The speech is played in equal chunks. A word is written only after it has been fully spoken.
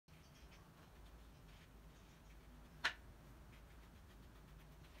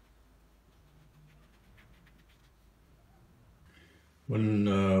When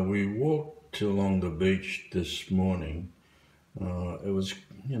we walked along the beach this morning, it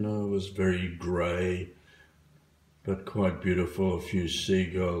was very grey, but quite beautiful. A few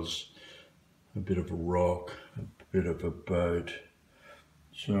seagulls, a bit of a rock, a bit of a boat.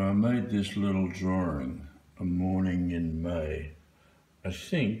 So I made this little drawing, A Morning in May. I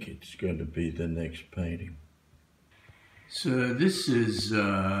think it's going to be the next painting. So this is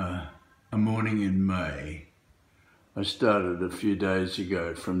A Morning in May. I started a few days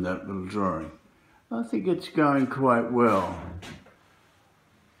ago from that little drawing. I think it's going quite well.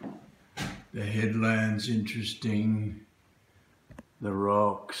 The headland's interesting, the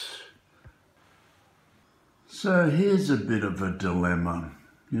rocks. So here's a bit of a dilemma,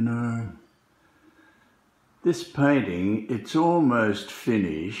 This painting, it's almost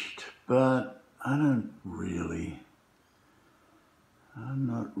finished, but I'm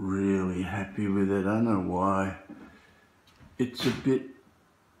not really happy with it. I don't know why. It's a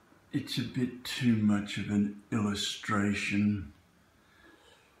bit too much of an illustration.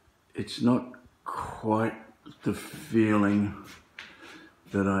 It's not quite the feeling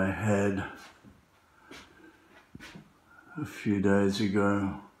that I had a few days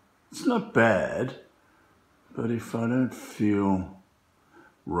ago. It's not bad, but if I don't feel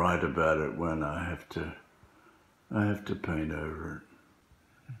right about it when I have to paint over it.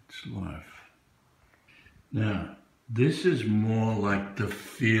 It's life. Now, this is more like the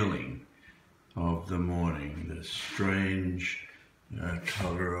feeling of the morning, the strange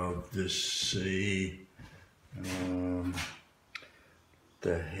colour of the sea,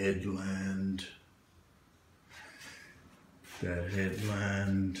 the headland,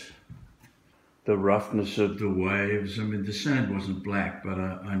 the roughness of the waves. I mean, the sand wasn't black, but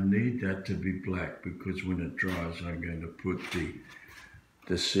I need that to be black because when it dries, I'm going to put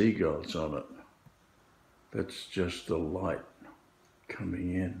the seagulls on it. That's just the light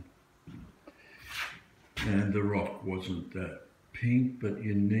coming in. And the rock wasn't that pink, but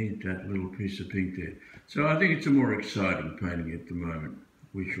you need that little piece of pink there. So I think it's a more exciting painting at the moment.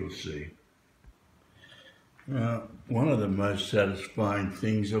 We shall see. One of the most satisfying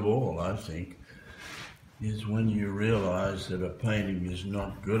things of all, I think, is when you realize that a painting is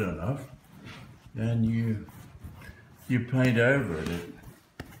not good enough and you paint over it.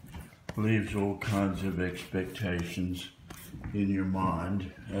 It leaves all kinds of expectations in your mind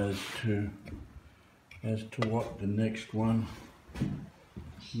as to what the next one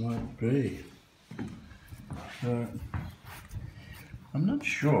might be. So I'm not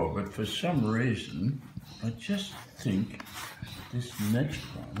sure, but for some reason I just think this next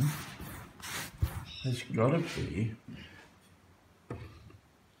one has got to be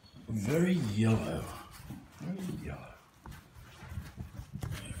very yellow.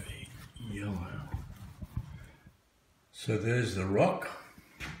 So there's the rock.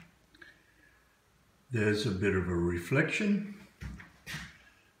 There's a bit of a reflection.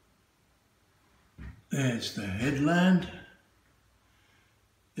 There's the headland.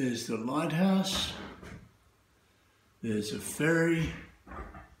 There's the lighthouse. There's a ferry.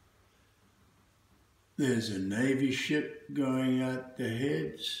 There's a navy ship going out the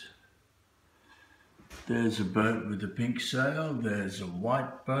heads. There's a boat with a pink sail. There's a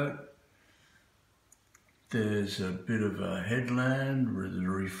white boat. There's a bit of a headland with a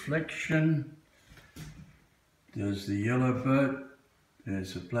reflection. There's the yellow boat.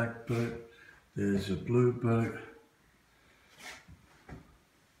 There's a black boat. There's a blue boat.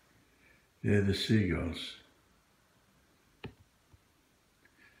 They're the seagulls.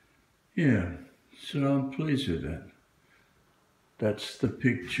 Yeah, so I'm pleased with that. That's the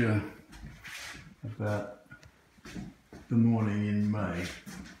picture about the morning in May.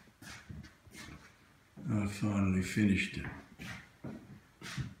 I finally finished it.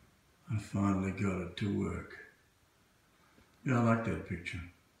 I finally got it to work. Yeah, I like that picture.